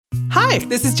Hi,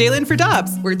 this is Jalen for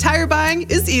Dobbs, where tire buying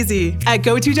is easy. At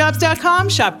GoToDobbs.com,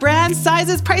 shop brands,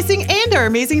 sizes, pricing, and our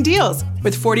amazing deals.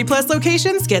 With 40-plus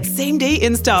locations, get same-day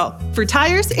install. For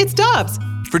tires, it's Dobbs.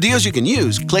 For deals you can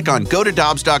use, click on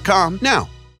GoToDobbs.com now.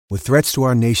 With threats to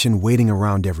our nation waiting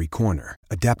around every corner,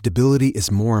 adaptability is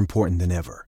more important than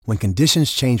ever. When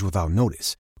conditions change without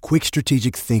notice, quick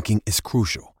strategic thinking is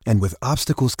crucial. And with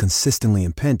obstacles consistently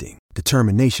impending,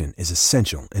 determination is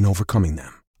essential in overcoming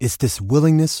them. It's this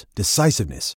willingness,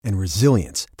 decisiveness, and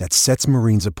resilience that sets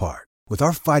Marines apart. With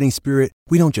our fighting spirit,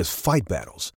 we don't just fight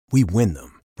battles, we win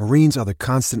them. Marines are the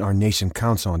constant our nation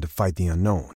counts on to fight the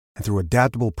unknown. And through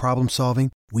adaptable problem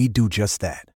solving, we do just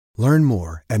that. Learn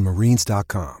more at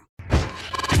marines.com.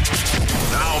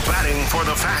 Now batting for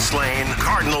the Fast Lane,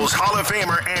 Cardinals Hall of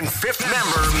Famer and fifth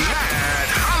member, Matt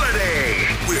Holliday.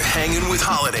 We're hanging with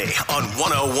Holliday on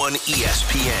 101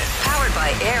 ESPN. Powered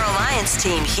by Air Alliance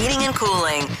Team Heating and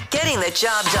Cooling. Getting the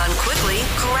job done quickly,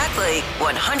 correctly,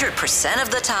 100% of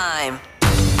the time.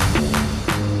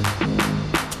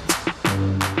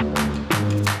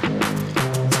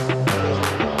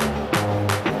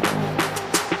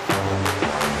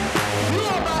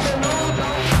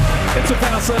 It's a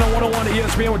Fast Lane on 101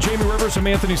 ESPN with Jamie Rivers. I'm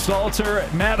Anthony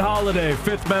Stalter. Matt Holliday,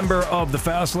 fifth member of the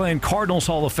Fast Lane, Cardinals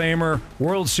Hall of Famer,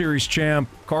 World Series champ,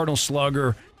 Cardinal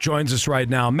slugger, joins us right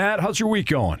now. Matt, how's your week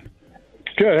going?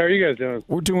 Good. How are you guys doing?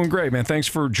 We're doing great, man. Thanks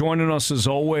for joining us as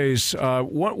always.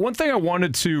 One thing I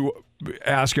wanted to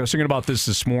ask you, I was thinking about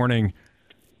this morning,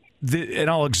 and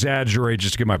I'll exaggerate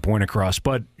just to get my point across,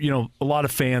 but a lot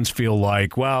of fans feel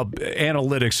like, well,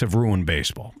 analytics have ruined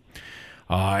baseball.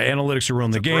 Analytics have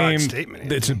ruined the game.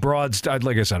 It's a broad statement.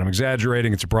 Like I said, I'm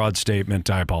exaggerating. It's a broad statement.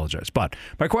 I apologize. But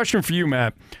my question for you,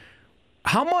 Matt,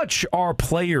 how much are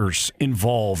players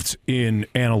involved in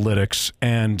analytics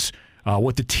and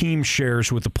what the team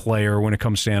shares with the player when it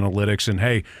comes to analytics? And,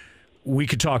 hey, we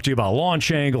could talk to you about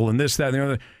launch angle and this, that, and the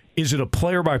other. Is it a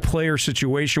player-by-player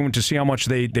situation to see how much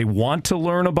they want to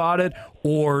learn about it?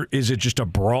 Or is it just a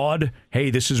broad, hey,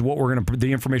 this is what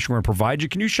the information we're going to provide you?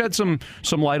 Can you shed some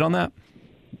light on that?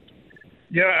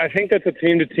 Yeah, I think that's a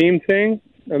team-to-team thing,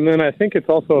 and then I think it's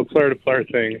also a player-to-player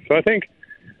thing. So I think,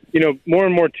 more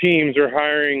and more teams are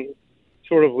hiring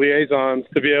sort of liaisons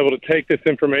to be able to take this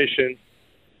information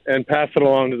and pass it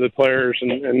along to the players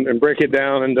and break it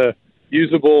down into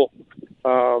usable,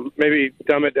 maybe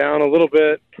dumb it down a little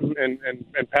bit and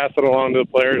pass it along to the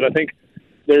players. I think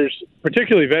there's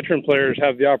particularly veteran players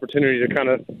have the opportunity to kind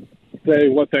of say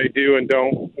what they do and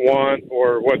don't want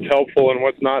or what's helpful and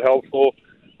what's not helpful.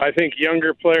 I think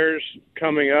younger players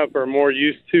coming up are more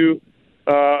used to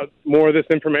more of this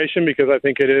information because I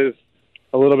think it is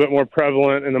a little bit more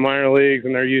prevalent in the minor leagues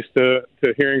and they're used to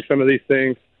hearing some of these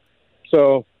things.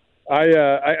 So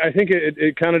I think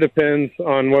it kind of depends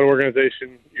on what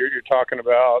organization you're talking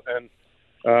about. And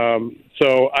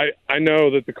so I know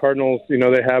that the Cardinals,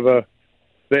 they have a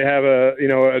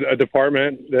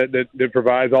department that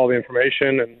provides all the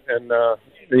information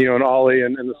and Ollie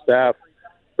and the staff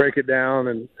break it down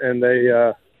and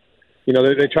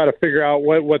they try to figure out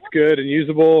what's good and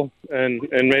usable and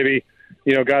maybe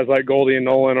guys like Goldie and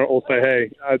Nolan will say,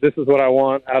 hey, this is what I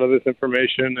want out of this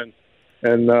information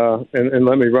and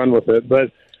let me run with it.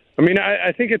 But I mean,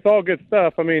 I think it's all good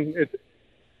stuff. I mean,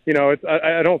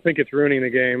 I don't think it's ruining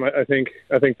the game. I think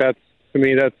that's, to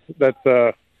me, that's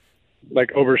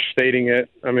like overstating it.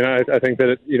 I mean, I think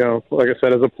that like I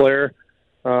said, as a player,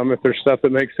 if there's stuff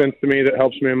that makes sense to me that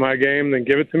helps me in my game, then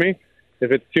give it to me.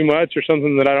 If it's too much or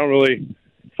something that I don't really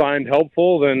find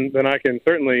helpful, then I can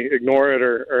certainly ignore it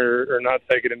or not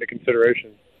take it into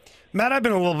consideration. Matt, I've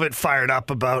been a little bit fired up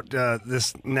about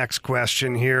this next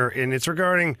question here, and it's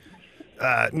regarding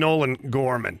Nolan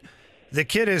Gorman. The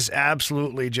kid is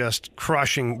absolutely just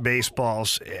crushing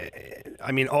baseballs.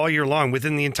 I mean, all year long,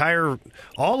 within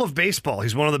all of baseball,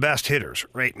 he's one of the best hitters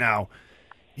right now.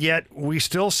 Yet we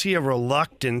still see a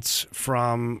reluctance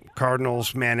from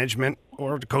Cardinals management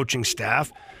or the coaching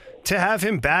staff to have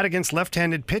him bat against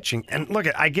left-handed pitching. And look,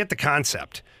 I get the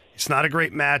concept. It's not a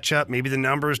great matchup. Maybe the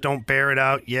numbers don't bear it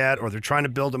out yet, or they're trying to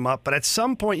build him up. But at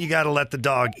some point, you got to let the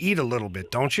dog eat a little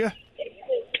bit, don't you?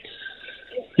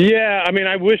 Yeah, I mean,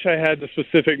 I wish I had the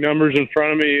specific numbers in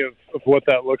front of me of what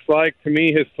that looks like. To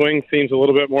me, his swing seems a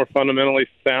little bit more fundamentally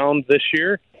sound this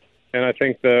year, and I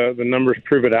think the numbers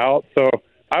prove it out. So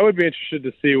I would be interested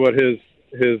to see what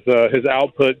his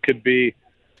output could be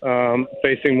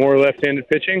facing more left-handed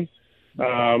pitching. So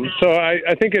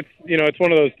I think it's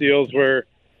one of those deals where,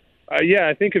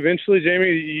 I think eventually,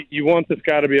 Jamie, you want this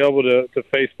guy to be able to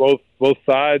face both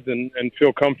sides and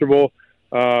feel comfortable.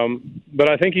 But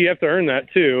I think you have to earn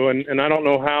that too. And I don't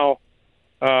know how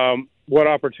what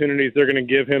opportunities they're going to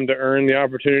give him to earn the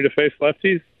opportunity to face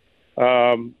lefties.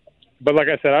 But like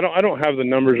I said, I don't have the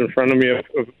numbers in front of me of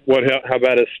how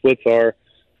bad his splits are.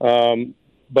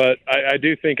 But I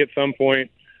do think at some point,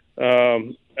 as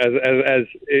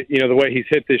it, the way he's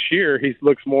hit this year, he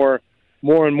looks more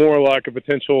and more like a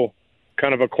potential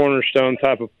kind of a cornerstone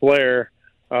type of player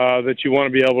that you want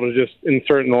to be able to just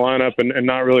insert in the lineup and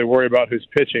not really worry about who's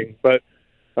pitching. But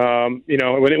when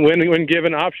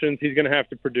given options, he's going to have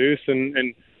to produce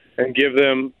and give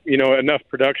them, enough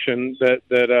production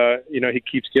that he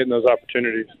keeps getting those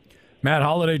opportunities. Matt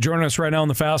Holliday joining us right now on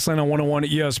the Fast Lane on 101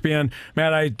 ESPN.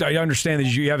 Matt, I understand that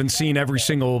you haven't seen every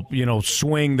single,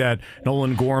 swing that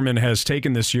Nolan Gorman has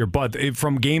taken this year, but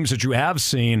from games that you have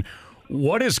seen,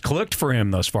 what has clicked for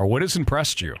him thus far? What has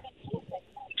impressed you?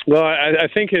 Well, I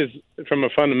think from a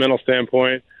fundamental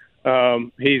standpoint,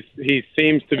 he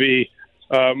seems to be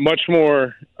much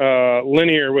more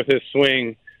linear with his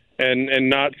swing and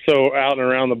not so out and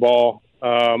around the ball.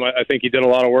 I think he did a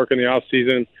lot of work in the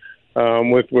offseason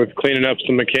with cleaning up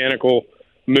some mechanical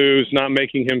moves, not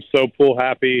making him so pull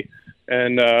happy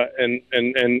and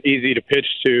easy to pitch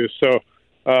to. So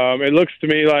it looks to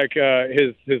me like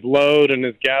his load and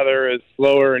his gather is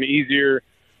slower and easier.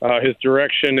 His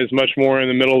direction is much more in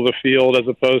the middle of the field as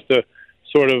opposed to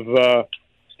sort of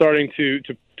starting to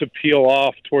peel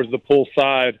off towards the pull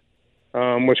side,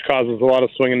 which causes a lot of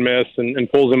swing and miss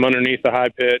and pulls him underneath the high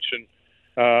pitch. And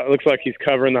it looks like he's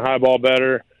covering the high ball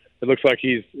better. It looks like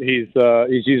he's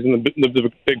using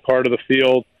the big part of the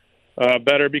field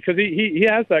better because he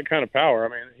has that kind of power. I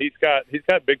mean, he's got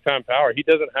big time power. He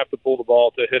doesn't have to pull the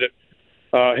ball to hit it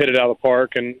out of the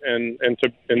park and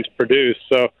to produce.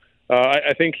 So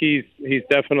I think he's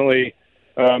definitely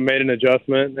made an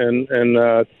adjustment, and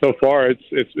so far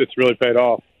it's really paid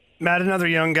off. Matt, another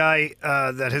young guy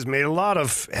that has made a lot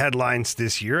of headlines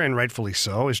this year, and rightfully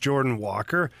so, is Jordan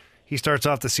Walker. He starts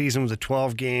off the season with a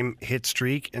 12-game hit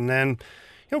streak, and then,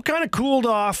 kind of cooled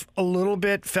off a little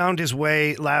bit, found his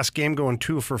way last game going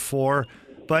 2 for 4.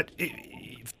 But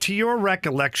to your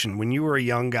recollection, when you were a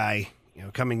young guy,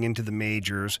 coming into the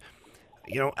majors,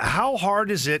 how hard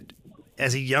is it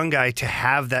as a young guy to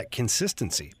have that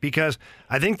consistency? Because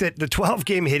I think that the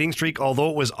 12-game hitting streak,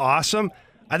 although it was awesome,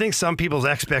 I think some people's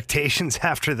expectations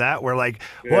after that were like,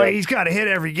 well, he's got to hit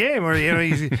every game, or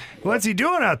what's he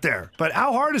doing out there? But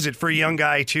how hard is it for a young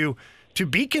guy to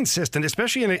be consistent,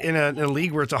 especially in a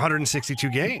league where it's 162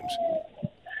 games?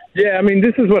 Yeah, I mean,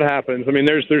 this is what happens. I mean,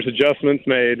 there's adjustments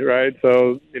made, right?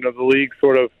 So the league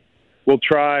sort of will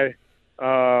try,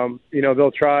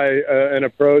 they'll try an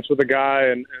approach with a guy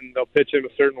and they'll pitch him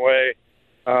a certain way,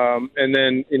 and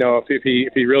then if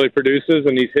he really produces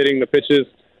and he's hitting the pitches.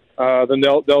 Then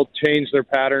they'll change their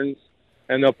patterns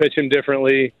and they'll pitch him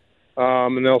differently,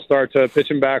 and they'll start to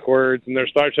pitch him backwards, and they'll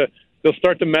start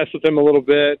to mess with him a little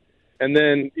bit, and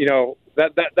then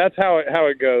that's how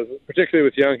it goes, particularly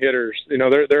with young hitters.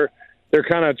 They're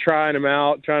kind of trying him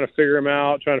out, trying to figure him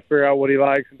out, trying to figure out what he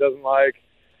likes and doesn't like,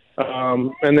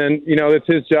 and then it's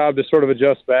his job to sort of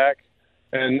adjust back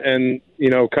and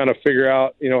kind of figure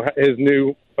out his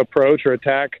new approach or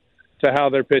attack to how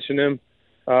they're pitching him.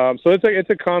 So it's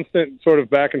a constant sort of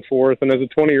back and forth. And as a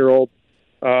 20-year-old,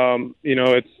 he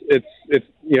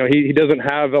doesn't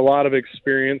have a lot of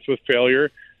experience with failure.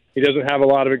 He doesn't have a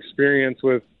lot of experience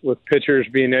with pitchers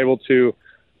being able to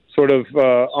sort of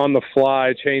on the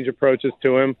fly change approaches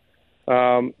to him.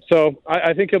 So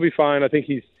I think he'll be fine. I think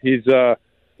he's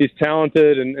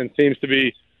talented and seems to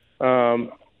be a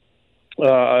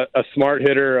smart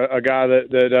hitter, a guy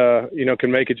that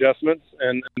can make adjustments,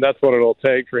 and that's what it'll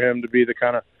take for him to be the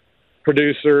kind of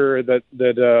producer that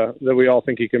we all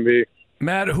think he can be.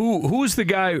 Matt, who's the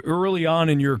guy early on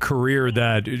in your career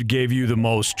that gave you the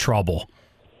most trouble?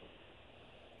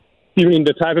 You mean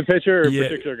the type of pitcher or a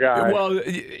particular guy? Well,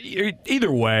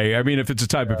 either way. I mean, if it's a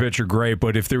type of pitcher, great.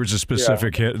 But if there was a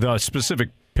specific the specific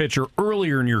pitcher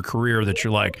earlier in your career that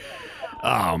you're like,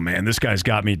 oh man, this guy's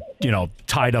got me,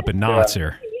 tied up in knots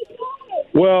here.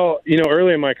 Well,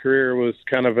 early in my career was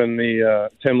kind of in the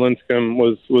Tim Lincecum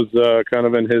was kind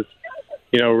of in his,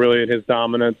 really in his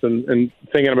dominance and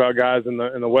thinking about guys in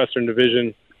the Western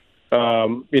Division,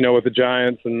 with the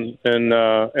Giants and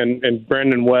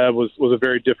Brandon Webb was a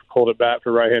very difficult at bat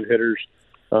for right-hand hitters.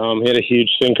 He had a huge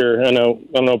sinker. I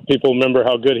don't know if people remember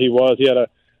how good he was. He had a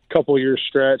couple year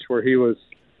stretch where he was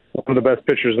one of the best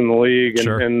pitchers in the league,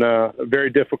 and very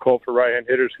difficult for right-hand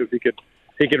hitters because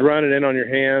he could run it in on your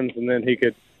hands, and then he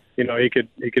could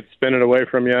spin it away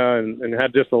from you, and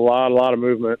had just a lot of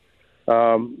movement.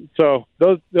 So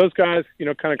those guys,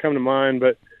 kind of come to mind.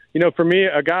 But for me,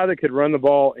 a guy that could run the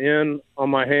ball in on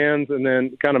my hands and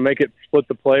then kind of make it split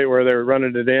the plate where they're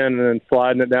running it in and then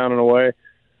sliding it down and away,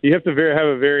 you have to have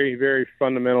a very, very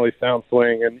fundamentally sound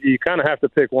swing, and you kind of have to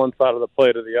pick one side of the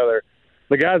plate or the other.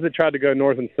 The guys that tried to go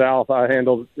north and south, I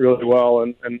handled really well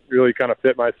and really kind of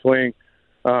fit my swing.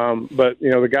 But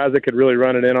the guys that could really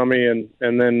run it in on me and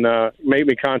then make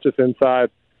me conscious inside,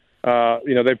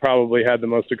 they probably had the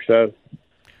most success.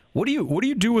 What do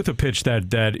you do with a pitch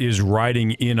that is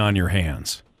riding in on your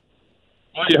hands?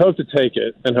 Well, you hope to take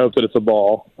it and hope that it's a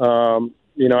ball.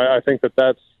 I think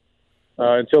that's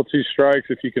until 2 strikes,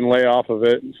 if you can lay off of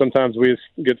it. Sometimes we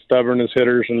get stubborn as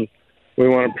hitters, and we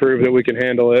want to prove that we can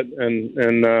handle it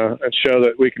and show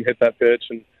that we can hit that pitch.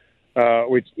 And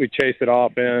we chase it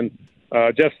off in.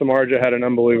 Jeff Samardzija had an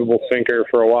unbelievable sinker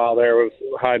for a while there. It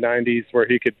was high 90s where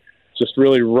he could just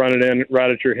really run it in right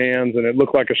at your hands, and it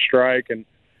looked like a strike and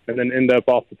then end up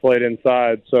off the plate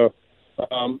inside. So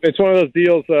it's one of those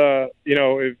deals,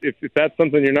 if that's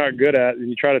something you're not good at, and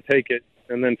you try to take it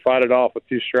and then fight it off with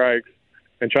 2 strikes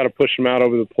and try to push them out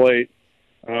over the plate.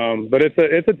 But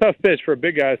it's a tough pitch for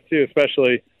big guys too,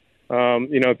 especially,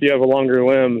 if you have a longer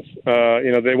limbs,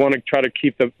 they want to try to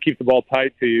keep the ball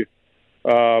tight to you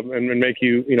and make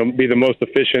you, be the most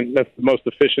efficient. That's the most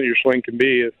efficient your swing can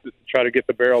be, is to try to get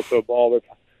the barrel to a ball that's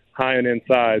high and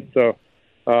inside. So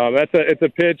it's a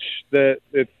pitch that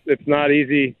it's not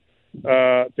easy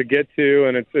to get to,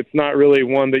 and it's not really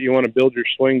one that you want to build your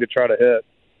swing to try to hit.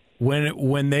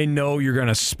 When they know you're going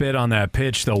to spit on that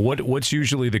pitch, though, what's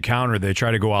usually the counter? They try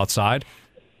to go outside?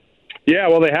 Yeah,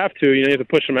 well, they have to. You have to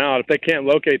push them out. If they can't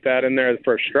locate that in there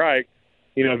for a strike,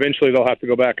 eventually they'll have to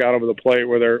go back out over the plate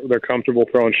where they're comfortable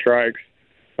throwing strikes.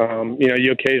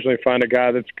 You occasionally find a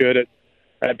guy that's good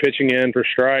at pitching in for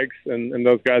strikes, and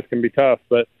those guys can be tough.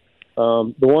 But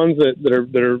the ones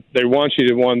that they want you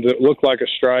to ones that look like a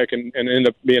strike and end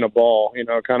up being a ball,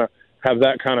 kind of have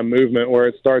that kind of movement where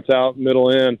it starts out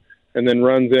middle in and then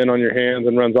runs in on your hands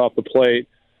and runs off the plate.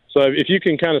 So if you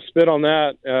can kind of spit on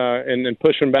that and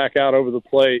push them back out over the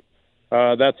plate,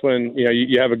 that's when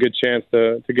you have a good chance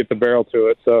to get the barrel to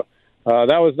it. So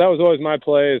that was always my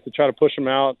play, is to try to push them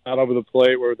out over the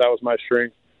plate where that was my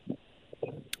strength.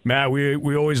 Matt,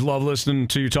 we always love listening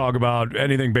to you talk about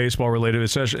anything baseball related,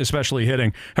 especially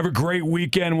hitting. Have a great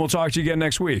weekend. We'll talk to you again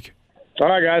next week. All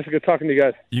right, guys. Good talking to you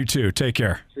guys. You too. Take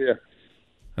care. See ya.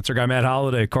 That's our guy, Matt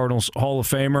Holliday, Cardinals Hall of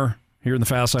Famer, here in the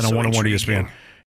Fast Line on 101 ESPN.